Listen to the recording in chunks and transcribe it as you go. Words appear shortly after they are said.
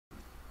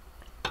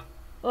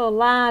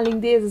Olá,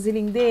 lindezas e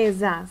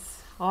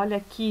lindezas! Olha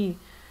aqui,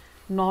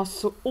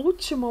 nosso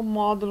último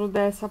módulo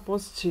dessa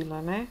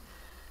apostila, né?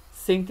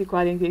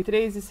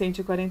 143 e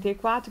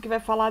 144, que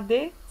vai falar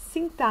de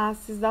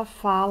sintaxes da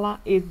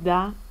fala e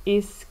da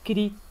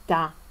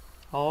escrita.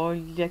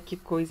 Olha que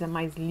coisa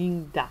mais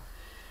linda!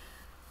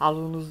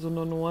 Alunos do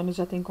nono ano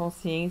já têm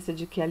consciência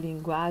de que a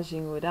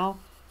linguagem oral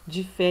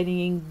difere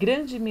em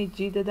grande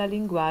medida da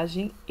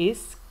linguagem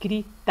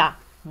escrita.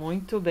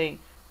 Muito bem,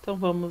 então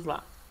vamos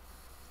lá.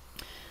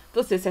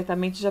 Você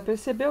certamente já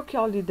percebeu que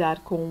ao lidar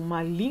com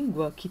uma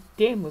língua que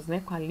temos,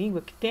 com a língua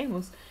que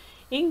temos,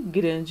 em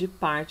grande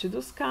parte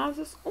dos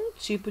casos, um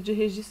tipo de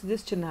registro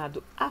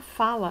destinado à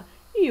fala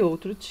e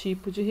outro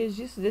tipo de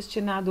registro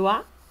destinado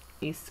à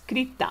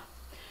escrita.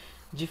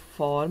 De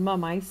forma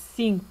mais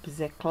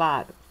simples, é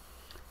claro.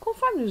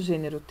 Conforme o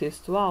gênero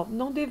textual,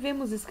 não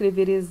devemos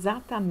escrever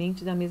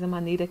exatamente da mesma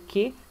maneira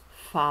que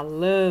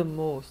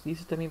falamos.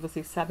 Isso também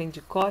vocês sabem de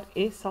cor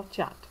e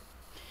salteado.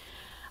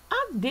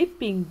 A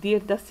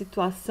depender da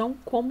situação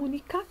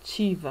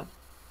comunicativa.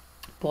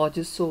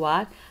 Pode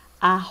soar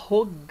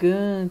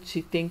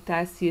arrogante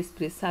tentar se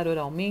expressar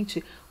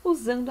oralmente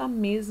usando a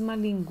mesma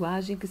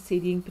linguagem que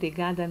seria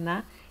empregada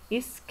na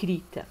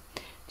escrita.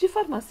 De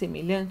forma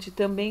semelhante,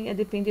 também a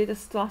depender da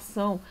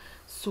situação,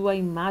 sua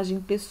imagem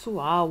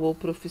pessoal ou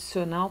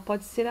profissional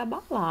pode ser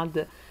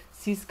abalada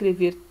se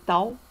escrever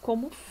tal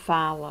como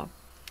fala.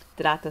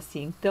 Trata-se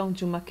então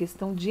de uma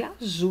questão de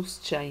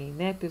ajuste aí,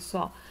 né,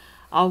 pessoal?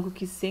 Algo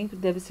que sempre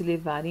deve se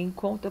levar em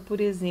conta,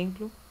 por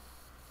exemplo,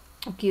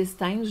 o que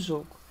está em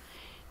jogo.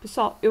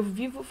 Pessoal, eu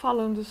vivo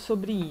falando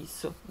sobre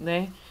isso,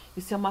 né?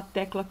 Isso é uma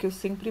tecla que eu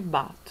sempre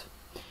bato.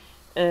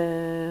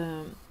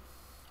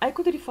 Aí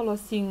quando ele falou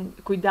assim,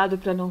 cuidado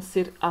para não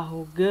ser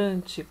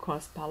arrogante com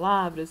as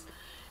palavras,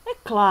 é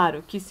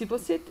claro que se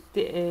você,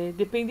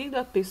 dependendo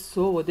da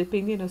pessoa,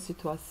 dependendo da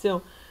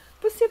situação,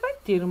 você vai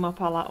ter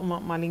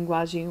uma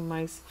linguagem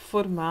mais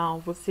formal,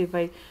 você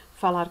vai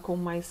falar com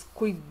mais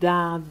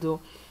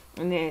cuidado,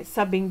 né,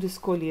 sabendo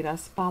escolher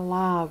as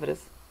palavras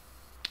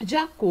de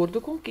acordo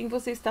com quem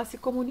você está se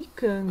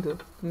comunicando,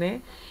 né?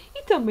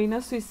 E também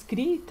na sua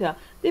escrita,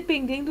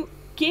 dependendo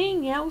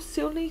quem é o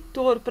seu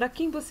leitor, para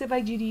quem você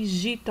vai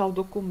dirigir tal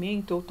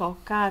documento, ou tal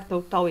carta,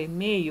 ou tal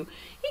e-mail,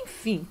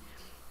 enfim,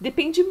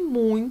 depende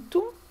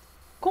muito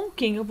com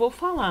quem eu vou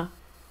falar,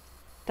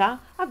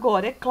 tá?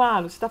 Agora, é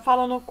claro, você está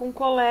falando com um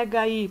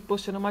colega aí,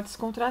 poxa, numa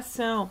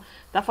descontração,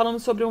 está falando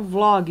sobre um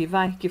vlog,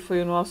 que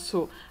foi o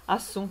nosso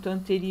assunto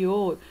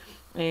anterior,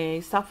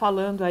 está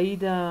falando aí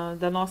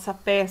da nossa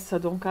peça,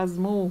 Dom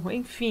Casmurro,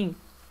 enfim,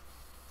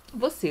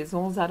 vocês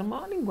vão usar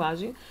uma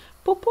linguagem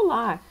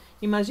popular.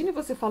 Imagine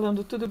você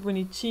falando tudo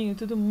bonitinho,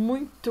 tudo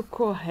muito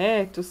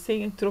correto,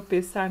 sem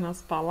tropeçar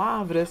nas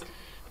palavras,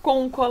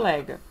 com um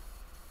colega.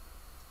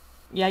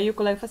 E aí o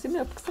colega fala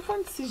assim, por que você tá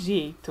falando desse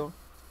jeito?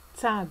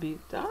 Sabe?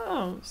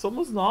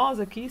 Somos nós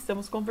aqui,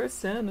 estamos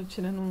conversando,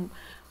 tirando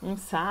um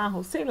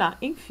sarro, sei lá,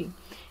 enfim.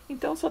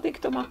 Então só tem que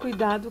tomar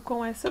cuidado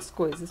com essas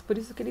coisas. Por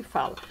isso que ele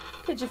fala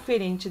que é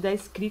diferente da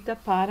escrita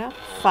para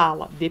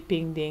fala,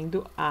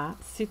 dependendo a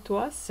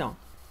situação.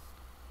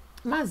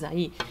 Mas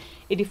aí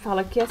ele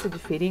fala que essa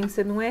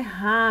diferença não é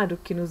raro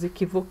que nos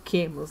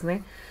equivoquemos,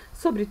 né?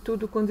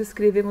 Sobretudo quando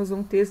escrevemos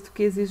um texto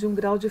que exige um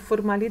grau de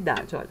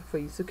formalidade. Olha,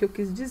 foi isso que eu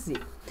quis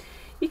dizer.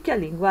 E que a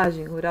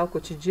linguagem oral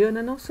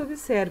cotidiana não se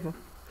observa.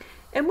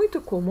 É muito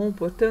comum,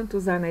 portanto,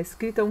 usar na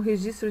escrita um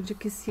registro de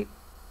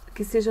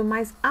que seja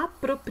mais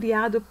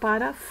apropriado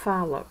para a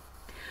fala.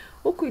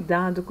 O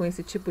cuidado com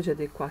esse tipo de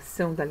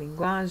adequação da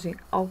linguagem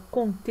ao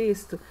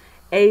contexto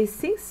é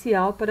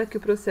essencial para que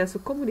o processo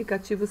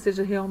comunicativo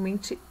seja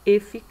realmente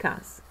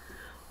eficaz.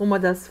 Uma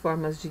das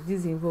formas de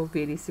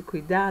desenvolver esse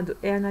cuidado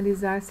é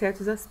analisar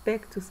certos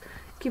aspectos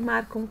que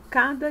marcam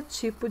cada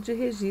tipo de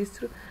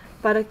registro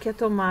para que a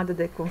tomada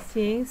da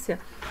consciência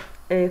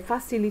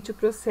facilite o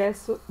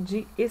processo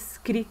de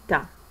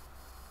escrita.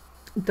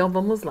 Então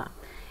vamos lá.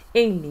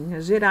 Em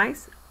linhas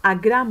gerais, a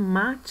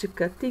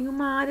gramática tem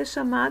uma área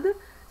chamada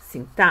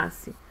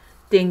sintaxe,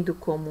 tendo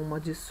como uma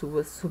de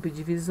suas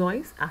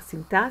subdivisões a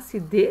sintaxe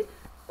de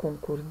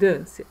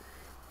concordância,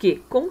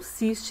 que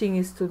consiste em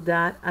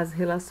estudar as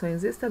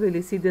relações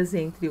estabelecidas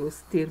entre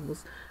os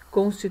termos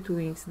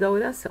constituintes da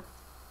oração.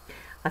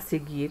 A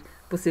seguir,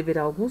 você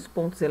verá alguns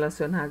pontos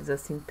relacionados à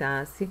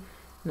sintaxe,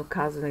 no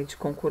caso de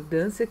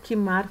concordância, que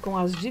marcam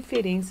as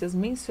diferenças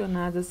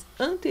mencionadas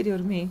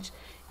anteriormente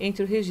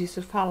entre o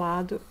registro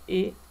falado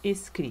e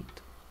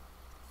escrito.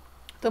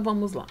 Então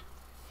vamos lá.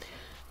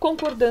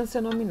 Concordância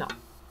nominal.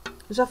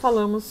 Já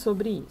falamos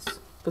sobre isso.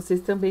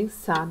 Vocês também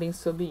sabem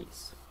sobre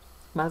isso.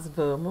 Mas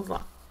vamos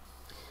lá.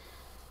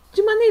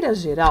 De maneira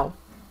geral,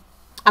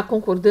 a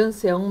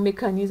concordância é um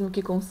mecanismo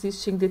que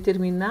consiste em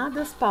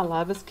determinadas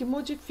palavras que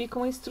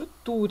modificam a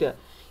estrutura,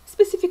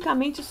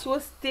 especificamente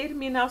suas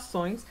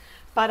terminações,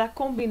 para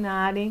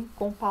combinarem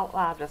com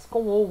palavras,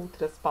 com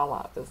outras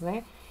palavras,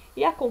 né?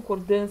 E a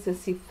concordância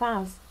se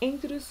faz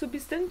entre os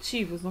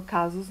substantivos, no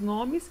caso os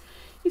nomes,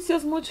 e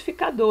seus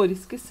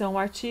modificadores, que são o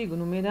artigo,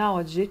 numeral,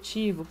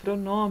 adjetivo,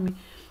 pronome,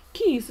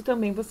 que isso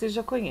também vocês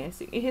já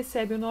conhecem e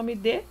recebe o nome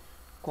de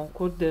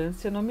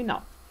concordância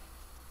nominal.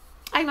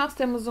 Aí nós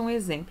temos um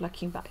exemplo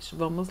aqui embaixo,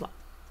 vamos lá.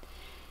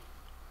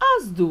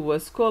 As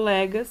duas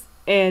colegas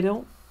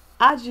eram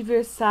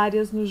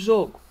adversárias no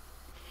jogo.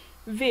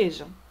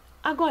 Vejam,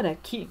 agora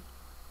aqui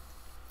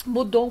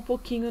mudou um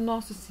pouquinho o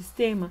nosso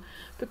sistema,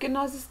 porque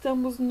nós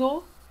estamos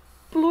no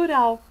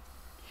plural.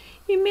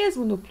 E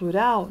mesmo no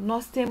plural,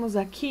 nós temos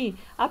aqui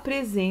a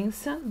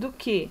presença do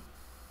quê?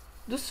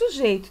 Do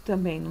sujeito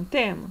também, não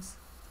temos?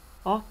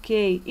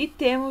 Ok, e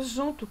temos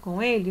junto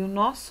com ele o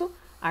nosso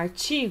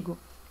artigo.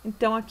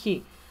 Então,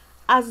 aqui,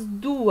 as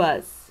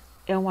duas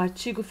é um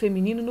artigo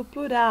feminino no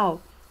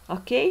plural,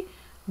 ok?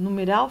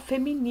 Numeral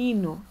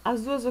feminino.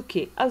 As duas o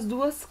quê? As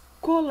duas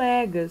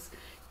colegas,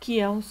 que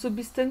é um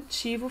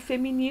substantivo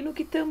feminino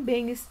que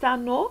também está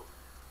no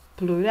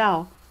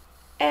plural.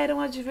 Eram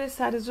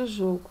adversários do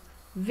jogo.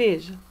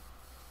 Veja.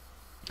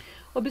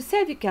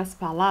 Observe que as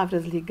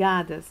palavras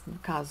ligadas, no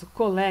caso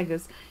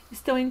colegas,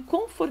 estão em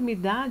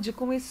conformidade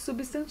com esse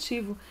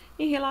substantivo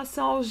em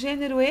relação ao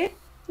gênero e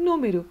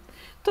número.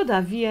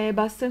 Todavia, é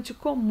bastante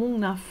comum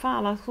na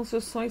fala as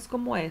construções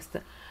como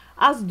esta.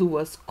 As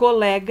duas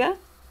colegas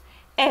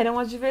eram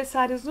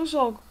adversárias no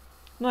jogo.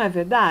 Não é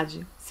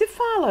verdade? Se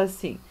fala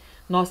assim.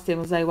 Nós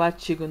temos aí o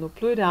artigo no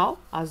plural,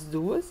 as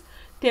duas.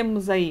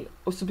 Temos aí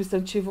o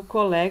substantivo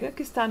colega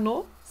que está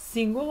no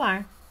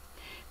singular.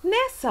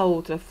 Nessa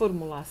outra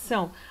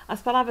formulação,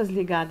 as palavras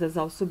ligadas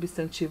ao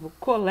substantivo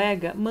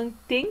colega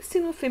mantêm-se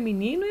no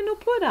feminino e no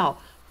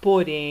plural.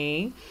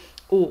 Porém,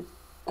 o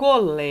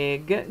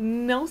colega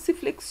não se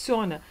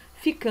flexiona,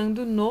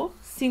 ficando no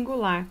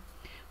singular.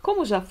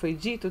 Como já foi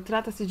dito,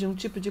 trata-se de um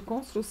tipo de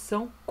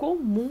construção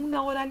comum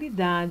na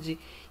oralidade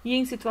e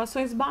em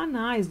situações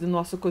banais do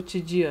nosso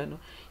cotidiano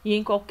e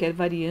em qualquer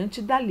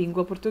variante da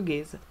língua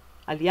portuguesa.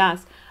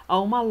 Aliás, há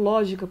uma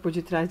lógica por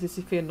detrás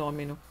desse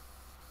fenômeno,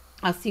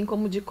 assim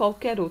como de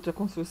qualquer outra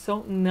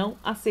construção não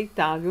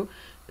aceitável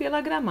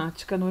pela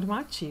gramática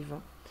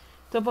normativa.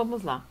 Então,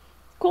 vamos lá.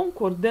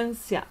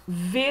 Concordância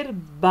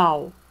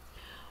verbal.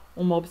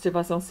 Uma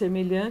observação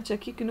semelhante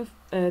aqui que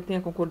tem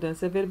a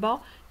concordância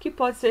verbal, que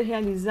pode ser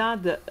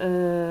realizada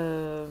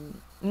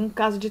em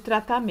caso de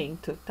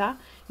tratamento, tá?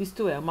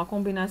 Isto é, uma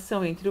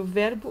combinação entre o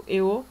verbo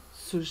e o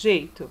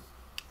sujeito.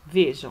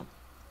 Vejam.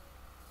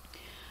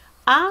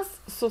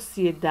 As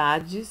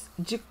sociedades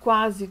de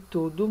quase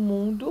todo o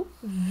mundo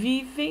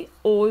vivem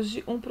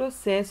hoje um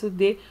processo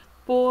de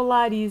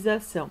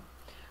polarização.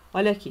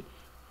 Olha aqui,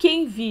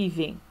 quem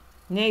vivem,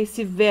 né?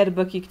 Esse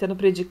verbo aqui que está no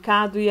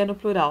predicado e é no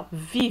plural,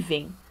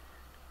 vivem.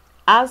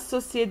 As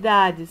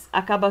sociedades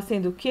acaba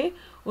sendo o quê?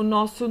 O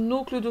nosso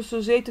núcleo do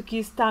sujeito que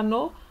está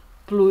no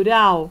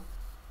plural,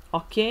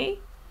 ok?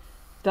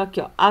 Então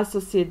aqui, ó, as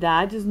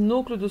sociedades,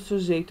 núcleo do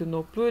sujeito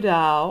no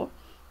plural,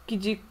 que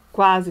de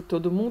quase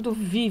todo mundo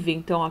vive.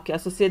 Então, aqui,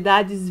 as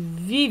sociedades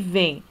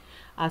vivem.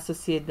 As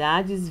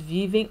sociedades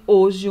vivem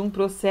hoje um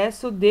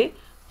processo de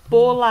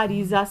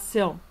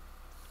polarização.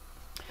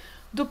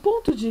 Do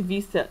ponto de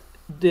vista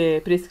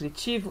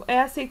prescritivo, é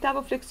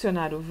aceitável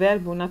flexionar o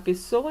verbo na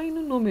pessoa e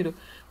no número,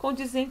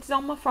 condizentes a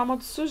uma forma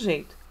do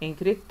sujeito.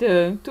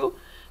 Entretanto,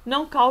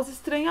 não causa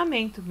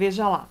estranhamento.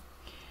 Veja lá.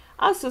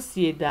 As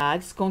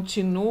sociedades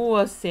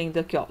continua sendo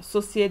aqui, ó,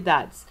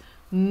 sociedades.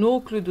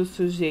 Núcleo do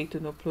sujeito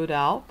no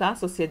plural, tá?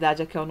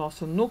 Sociedade aqui é o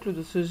nosso núcleo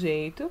do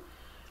sujeito.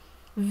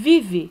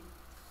 Vive,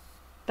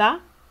 tá?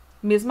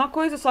 Mesma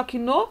coisa, só que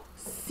no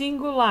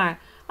singular.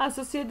 As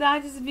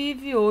sociedades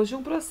vivem hoje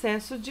um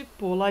processo de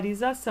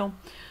polarização.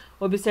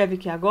 Observe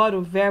que agora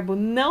o verbo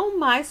não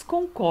mais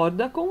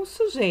concorda com o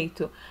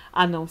sujeito,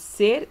 a não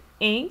ser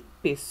em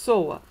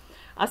pessoa.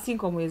 Assim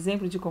como o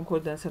exemplo de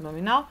concordância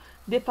nominal,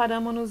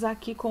 deparamos-nos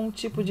aqui com um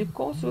tipo de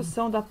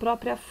construção da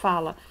própria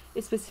fala,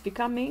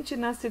 especificamente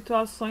nas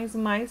situações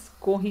mais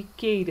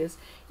corriqueiras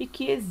e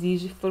que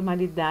exige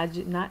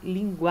formalidade na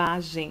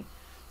linguagem.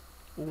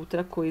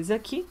 Outra coisa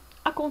aqui,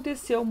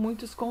 aconteceu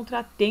muitos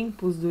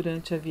contratempos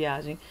durante a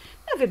viagem.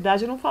 Na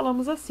verdade, não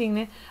falamos assim,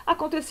 né?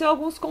 Aconteceu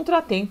alguns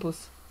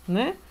contratempos,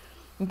 né?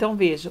 Então,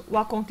 veja, o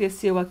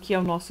aconteceu aqui é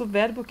o nosso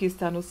verbo, que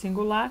está no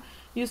singular,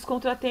 e os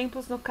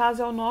contratempos, no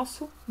caso, é o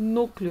nosso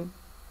núcleo.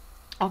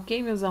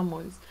 Ok, meus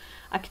amores?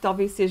 Aqui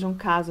talvez seja um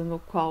caso no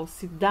qual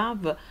se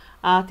dava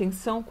a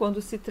atenção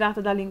quando se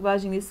trata da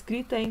linguagem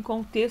escrita em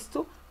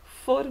contexto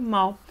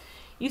formal.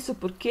 Isso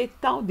porque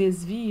tal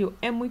desvio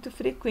é muito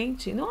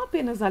frequente, não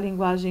apenas na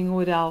linguagem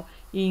oral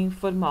e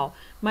informal,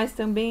 mas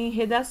também em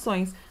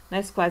redações,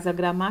 nas quais a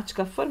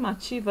gramática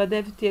formativa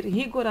deve ser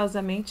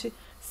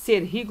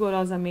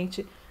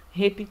rigorosamente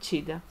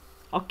repetida.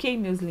 Ok,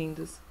 meus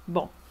lindos?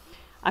 Bom,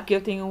 aqui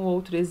eu tenho um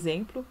outro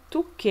exemplo.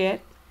 Tu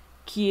quer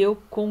que eu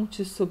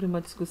conte sobre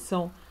uma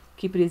discussão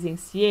que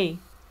presenciei?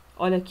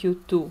 Olha aqui o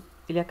tu,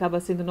 ele acaba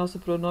sendo nosso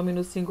pronome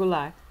no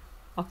singular,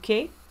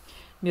 ok?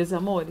 Meus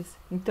amores,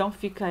 então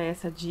fica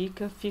essa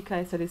dica, fica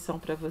essa lição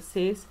para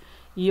vocês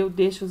e eu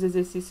deixo os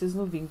exercícios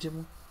no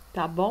Vindimo,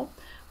 tá bom?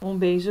 Um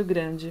beijo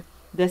grande.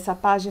 Dessa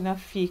página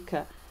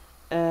fica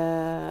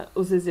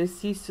os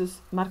exercícios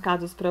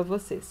marcados para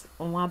vocês.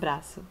 Um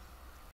abraço.